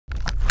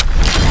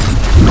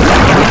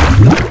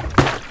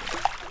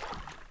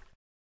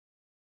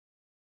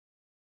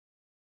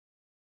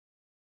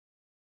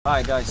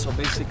Alright guys, so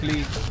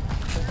basically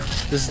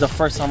this is the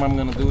first time I'm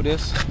gonna do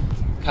this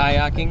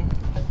kayaking.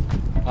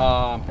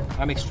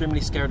 I'm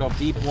extremely scared of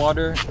deep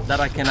water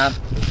that I cannot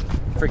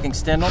freaking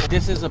stand up.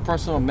 This is a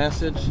personal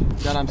message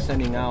that I'm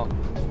sending out.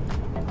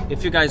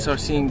 If you guys are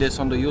seeing this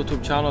on the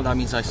YouTube channel, that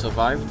means I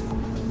survived.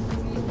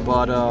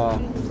 But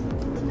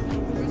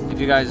if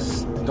you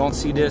guys don't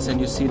see this and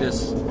you see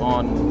this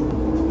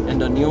in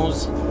the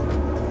news,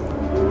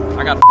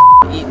 I got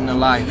eaten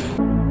alive.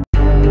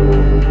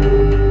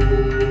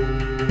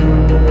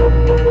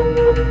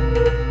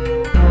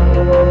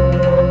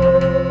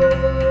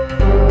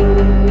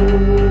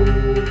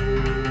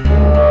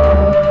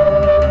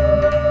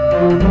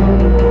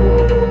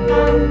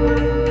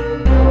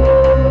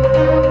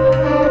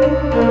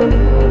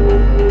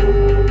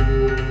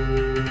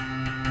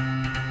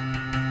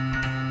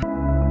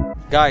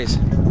 Guys,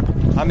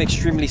 I'm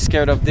extremely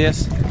scared of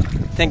this.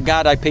 Thank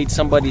God I paid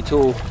somebody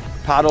to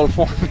paddle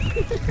for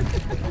me.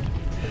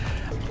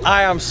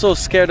 I am so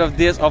scared of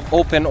this, of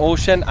open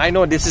ocean. I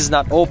know this is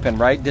not open,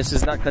 right? This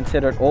is not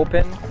considered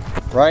open,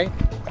 right?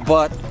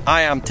 But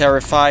I am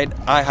terrified.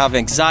 I have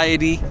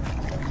anxiety.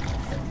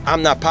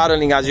 I'm not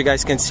paddling, as you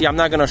guys can see. I'm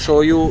not gonna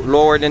show you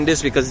lower than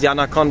this because the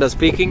anaconda is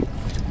speaking.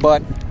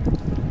 But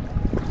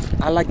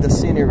I like the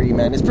scenery,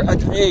 man. It's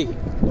hey,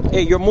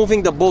 you're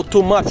moving the boat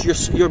too much.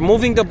 You're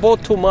moving the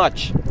boat too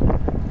much.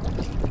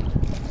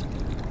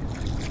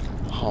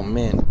 Oh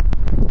man.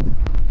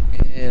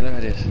 Yeah, look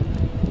at this.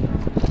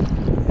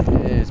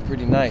 Yeah, it's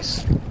pretty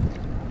nice.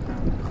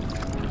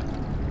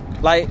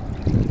 Like,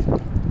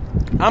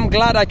 I'm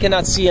glad I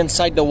cannot see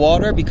inside the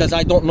water because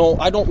I don't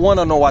want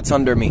to know what's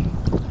under me.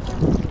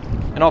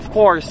 And of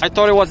course, I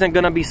thought it wasn't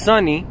gonna be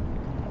sunny,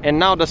 and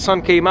now the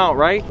sun came out,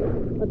 right?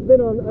 It's been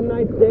a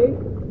nice day.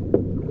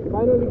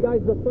 Finally,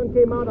 guys, the sun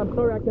came out. I'm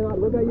sorry I cannot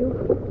look at you.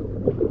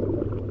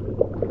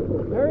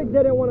 Eric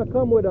didn't want to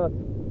come with us.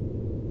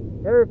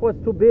 Eric was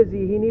too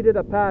busy. He needed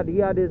a pad. He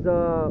had his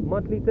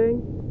monthly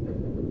thing.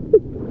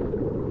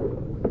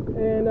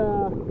 And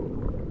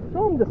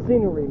show him the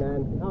scenery,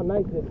 man. How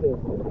nice this is.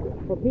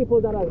 For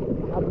people that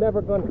have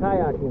never gone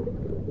kayaking.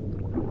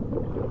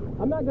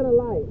 I'm not gonna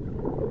lie.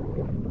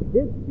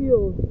 This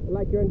feels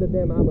like you're in the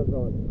damn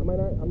Amazon. Am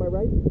I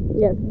right?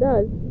 Yes, it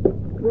does.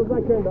 Feels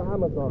like you're in the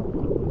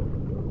Amazon.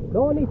 The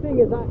only thing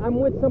is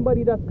I'm with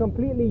somebody that's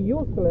completely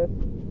useless.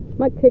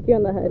 Might kick you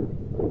on the head.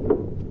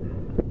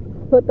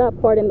 Put that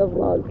part in the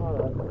vlog.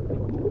 Alright.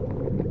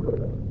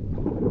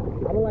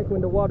 I don't like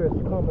when the water is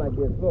calm like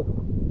this. Look,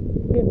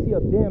 you can't see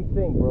a damn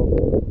thing, bro.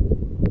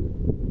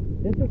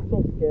 This is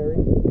so scary.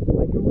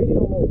 Like, you really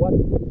don't know what's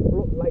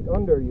like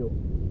under you.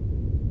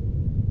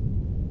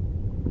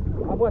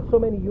 I've watched so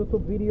many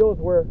YouTube videos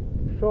where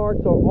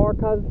sharks or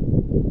orcas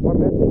are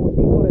messing with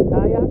people in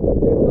kayaks.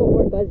 There's no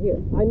orcas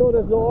here. I know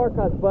there's no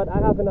orcas, but I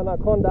have an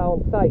anaconda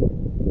on site.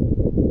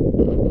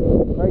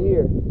 Right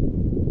here.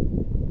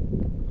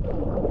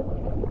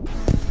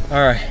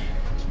 Alright.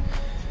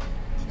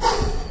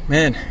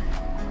 Man.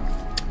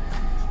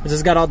 I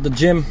just got out the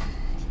gym.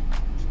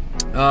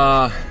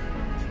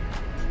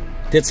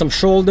 Did some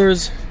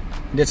shoulders.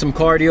 Did some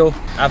cardio.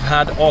 I've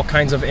had all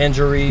kinds of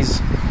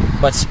injuries,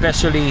 but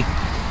especially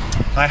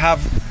I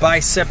have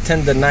bicep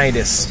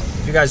tendonitis.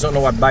 If you guys don't know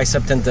what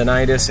bicep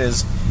tendonitis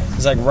is,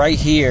 it's like right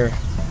here.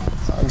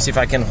 Let me see if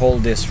I can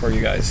hold this for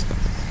you guys.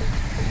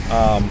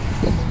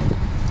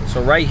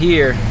 So right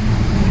here,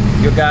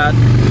 you got,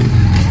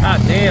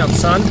 damn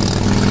son,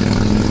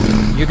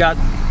 you got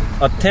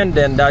a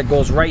tendon that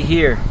goes right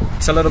here.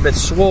 It's a little bit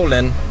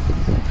swollen,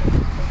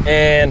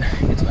 and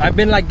I've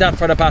been like that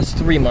for the past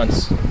 3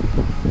 months.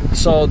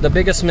 So the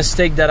biggest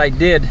mistake that I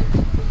did,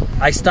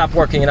 I stopped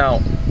working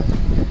out.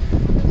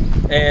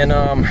 And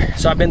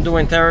so I've been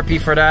doing therapy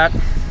for that.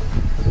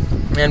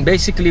 And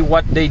basically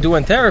what they do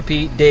in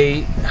therapy,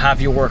 they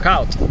have you work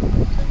out.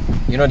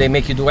 You know, they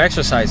make you do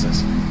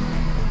exercises.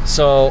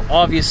 So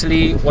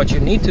obviously what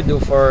you need to do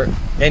for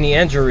any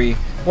injury,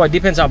 well, it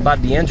depends how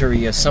bad the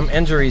injury is. Some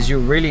injuries you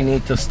really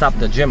need to stop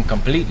the gym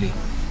completely,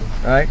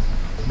 right?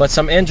 But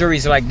some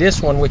injuries like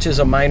this one, which is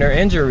a minor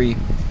injury,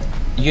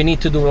 you need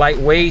to do light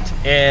weight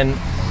and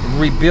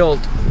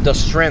rebuild the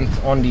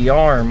strength on the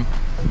arm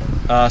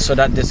so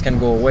that this can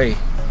go away.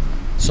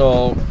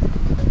 So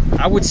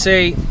I would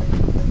say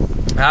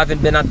I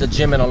haven't been at the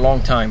gym in a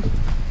long time.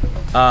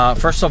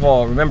 First of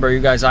all, remember you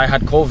guys, I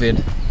had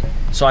COVID,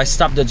 so I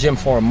stopped the gym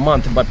for a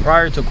month. But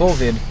prior to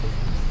COVID,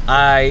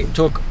 I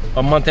took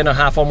a month and a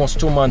half, almost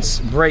 2 months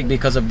break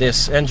because of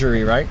this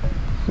injury, right?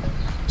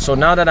 So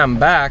now that I'm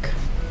back,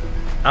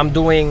 I'm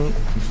doing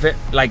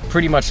like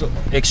pretty much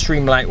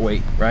extreme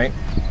lightweight, right?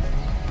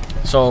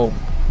 So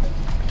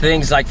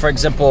things like, for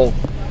example,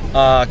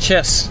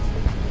 chest,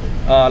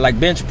 like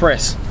bench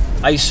press.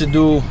 I used to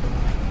do,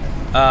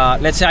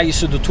 let's say I used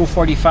to do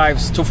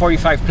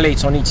 245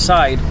 plates on each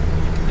side.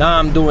 Now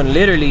I'm doing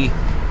literally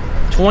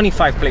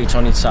 25 plates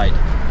on each side.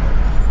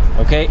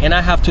 Okay, and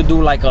I have to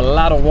do like a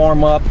lot of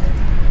warm up.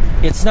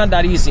 It's not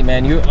that easy,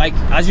 man. You like,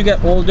 as you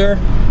get older,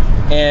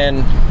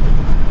 and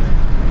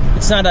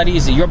it's not that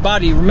easy. Your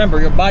body, remember,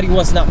 your body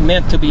was not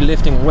meant to be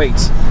lifting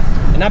weights.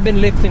 And I've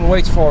been lifting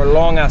weights for a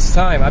long ass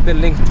time. I've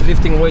been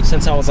lifting weights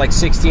since I was like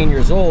 16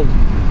 years old.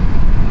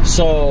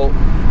 So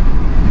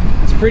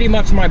it's pretty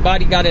much my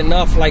body got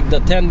enough, like the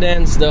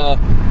tendons,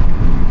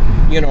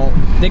 you know,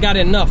 they got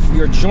enough.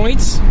 Your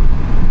joints,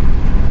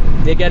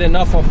 they get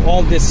enough of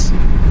all this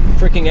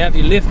freaking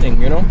heavy lifting,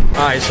 you know?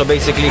 Alright, so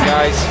basically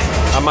guys,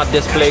 I'm at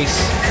this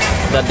place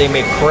that they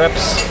make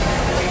crepes.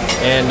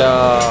 And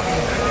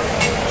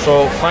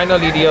so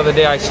finally the other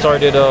day I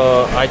tried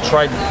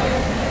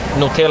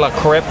Nutella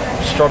crepe,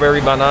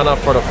 strawberry banana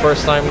for the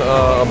first time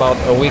about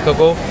a week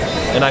ago,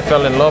 and I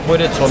fell in love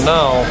with it. So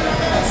now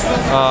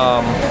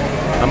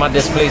I'm at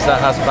this place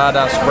that has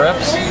badass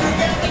crepes,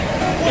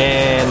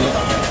 and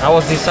I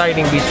was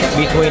deciding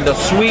between the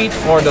sweet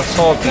or the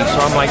salty. So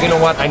I'm like, you know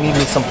what, I need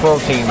me some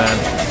protein, man.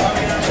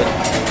 So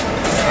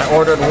I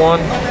ordered one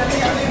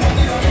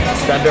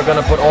that they're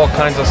gonna put all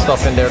kinds of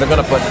stuff in there. They're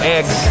gonna put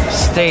eggs,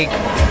 steak,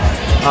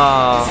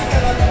 all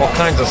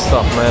kinds of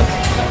stuff, man.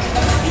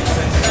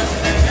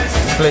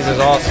 This place is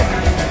awesome.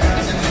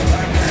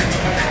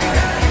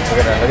 Look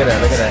at that, look at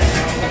that, look at that.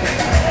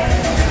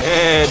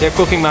 Yeah, they're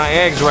cooking my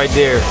eggs right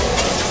there.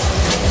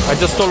 I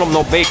just told them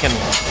no bacon.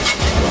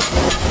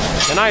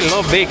 And I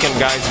love bacon,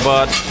 guys,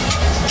 but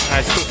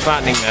it's too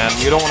fattening, man.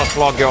 You don't want to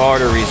clog your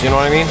arteries, you know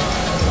what I mean?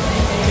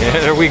 Yeah,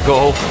 there we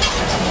go.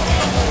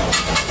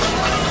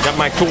 Got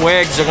my 2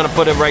 eggs, they're gonna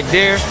put it right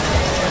there.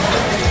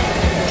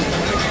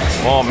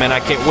 Oh man, I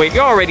can't wait.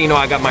 You already know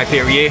I got my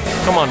Perrier.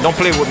 Come on, don't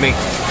play with me.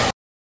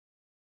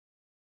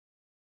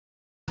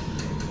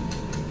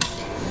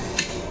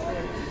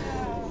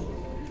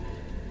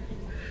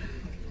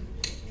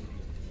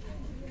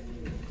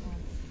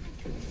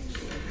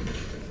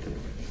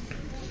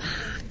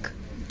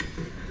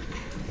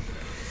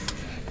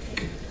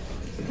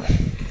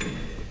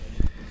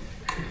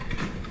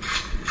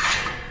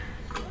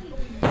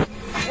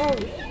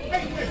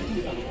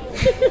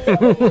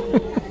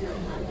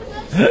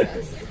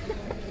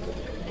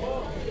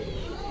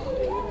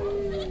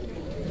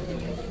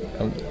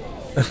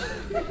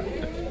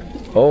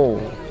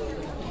 Oh.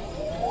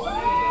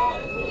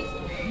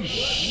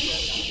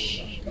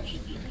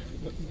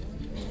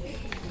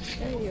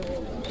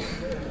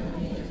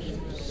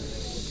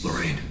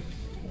 Lorraine.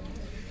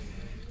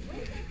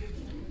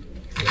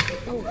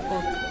 Oh,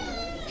 fuck.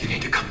 You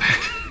need to come back.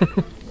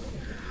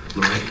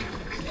 Lorraine.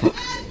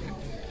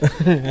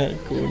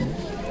 Cool.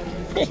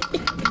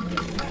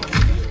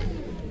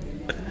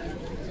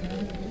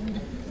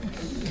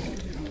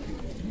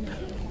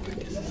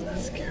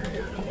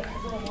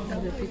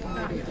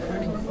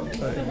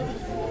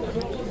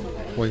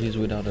 Where he's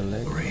without a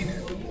leg. Lorraine.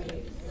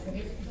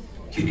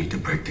 You need to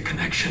break the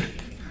connection.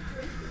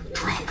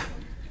 Drop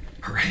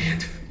her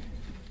hand.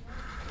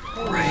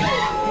 Lorraine.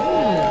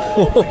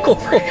 Go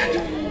for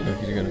it.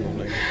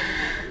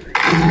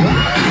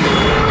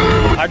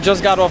 I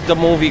just got off the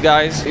movie,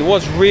 guys. It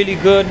was really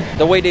good,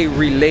 the way they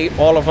relate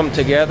all of them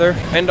together.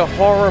 And the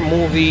horror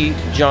movie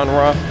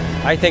genre,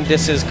 I think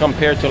this is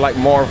compared to like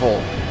Marvel.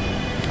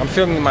 I'm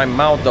filming my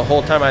mouth the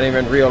whole time, I didn't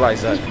even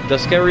realize that. The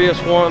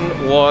scariest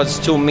one was,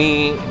 to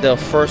me, the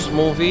first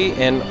movie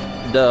and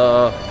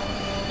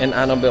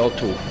Annabelle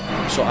 2.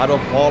 So out of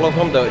all of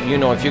them, you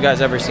know, if you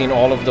guys ever seen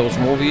all of those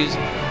movies,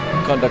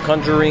 the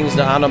Conjurings,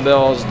 the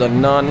Annabelles, the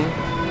Nun,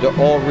 they're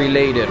all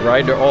related,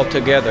 right? They're all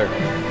together.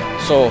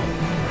 So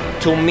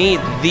to me,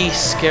 the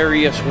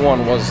scariest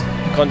one was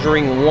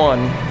Conjuring 1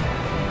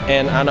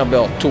 and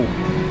Annabelle 2.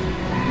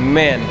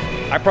 Man,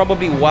 I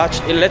probably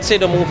watched, let's say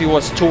the movie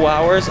was 2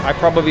 hours, I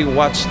probably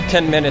watched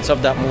 10 minutes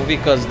of that movie,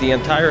 because the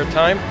entire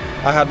time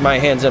I had my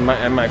hands in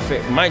my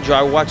face. Mind you,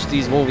 I watch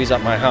these movies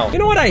at my house. You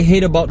know what I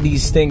hate about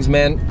these things,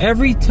 man?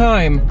 Every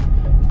time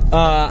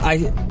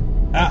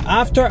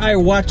after I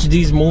watch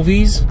these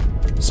movies,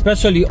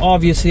 especially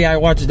obviously I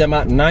watch them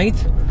at night,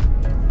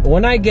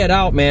 when I get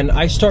out, man,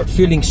 I start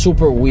feeling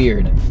super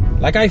weird.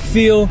 Like I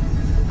feel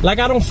like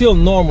I don't feel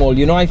normal,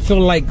 you know? I feel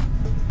like,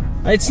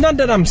 it's not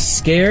that I'm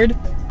scared,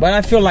 but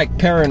I feel like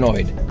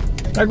paranoid.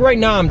 Like right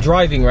now I'm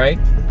driving, right?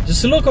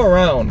 Just look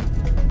around.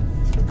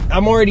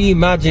 I'm already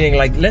imagining,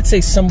 like, let's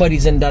say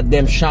somebody's in that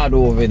damn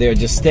shadow over there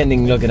just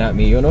standing looking at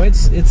me, you know?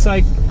 It's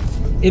like,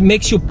 it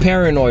makes you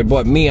paranoid,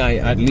 but me,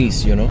 at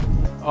least, you know?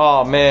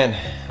 Oh man,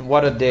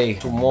 what a day.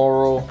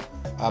 Tomorrow,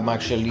 I'm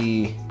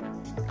actually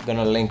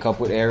gonna link up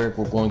with Eric.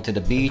 We're going to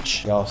the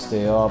beach. Y'all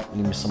stay up,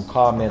 leave me some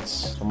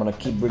comments. I'm gonna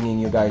keep bringing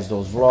you guys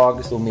those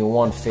vlogs. Do me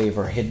one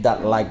favor, hit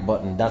that like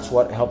button. That's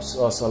what helps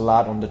us a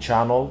lot on the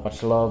channel.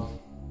 Much love.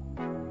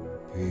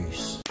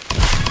 Peace.